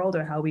the world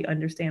or how we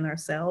understand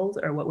ourselves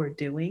or what we're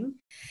doing.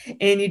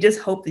 And you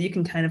just hope that you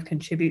can kind of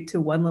contribute to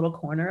one little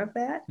corner of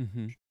that.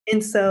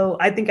 And so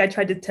I think I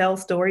tried to tell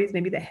stories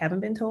maybe that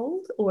haven't been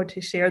told, or to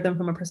share them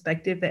from a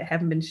perspective that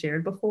haven't been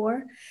shared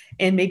before.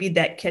 And maybe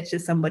that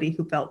catches somebody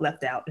who felt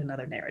left out in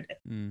another narrative.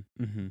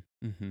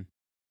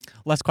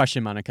 Last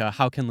question, Monica.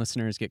 How can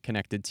listeners get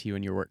connected to you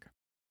and your work?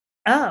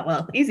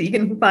 Well, easy. You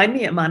can find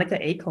me at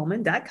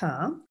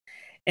monicacoleman.com.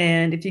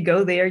 And if you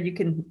go there, you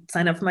can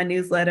sign up for my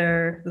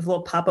newsletter. There's a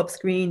little pop-up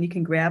screen. You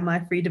can grab my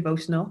free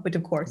devotional, which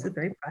of course is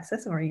very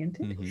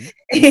process-oriented.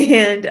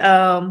 And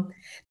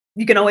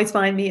you can always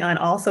find me on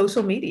all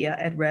social media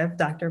at Rev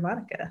Dr.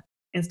 Monica.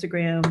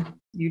 Instagram,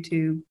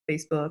 YouTube,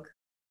 Facebook,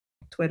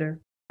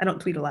 Twitter. I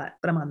don't tweet a lot,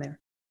 but I'm on there.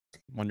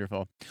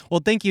 Wonderful. Well,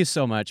 thank you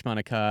so much,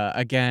 Monica.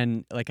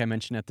 Again, like I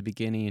mentioned at the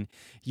beginning,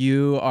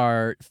 you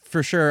are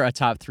for sure a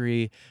top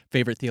 3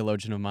 favorite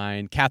theologian of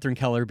mine, Catherine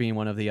Keller being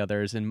one of the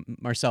others, and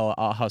Marcella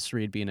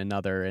Alhaus-Reed being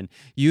another. And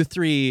you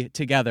 3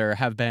 together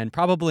have been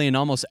probably in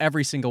almost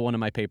every single one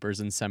of my papers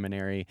in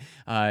seminary.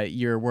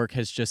 Your work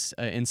has just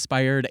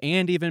inspired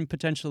and even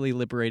potentially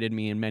liberated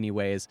me in many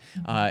ways.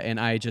 And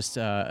I just,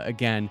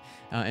 again,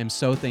 am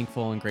so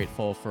thankful and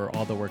grateful for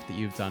all the work that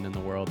you've done in the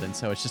world. And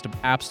so it's just an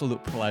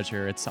absolute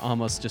pleasure. It's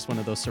almost just one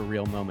of those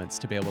surreal moments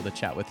to be able to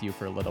chat with you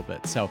for a little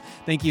bit. So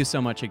thank you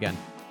so much again.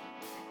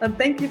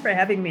 Thank you for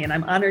having me, and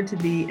I'm honored to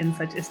be in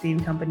such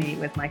esteemed company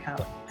with my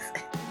colleagues.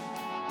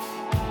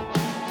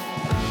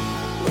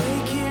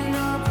 Waking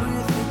up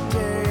with the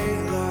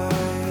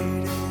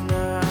daylight in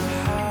a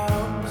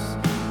house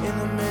in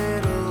the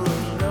middle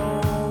of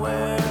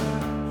nowhere,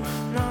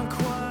 not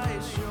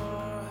quite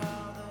sure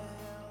how the hell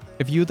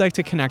If you'd like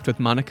to connect with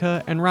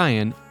Monica and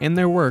Ryan and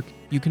their work,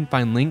 you can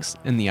find links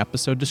in the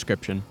episode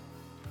description.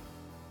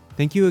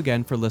 Thank you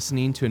again for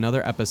listening to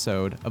another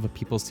episode of A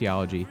People's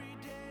Theology.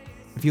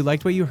 If you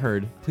liked what you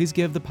heard, please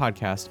give the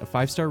podcast a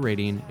 5-star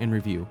rating and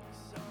review.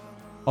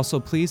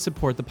 Also, please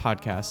support the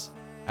podcast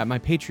at my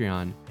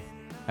Patreon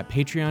at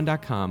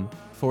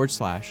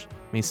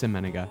patreon.com/Mason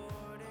Menega.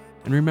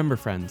 And remember,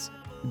 friends,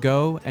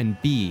 go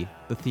and be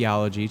the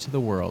theology to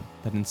the world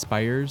that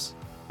inspires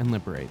and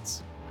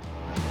liberates.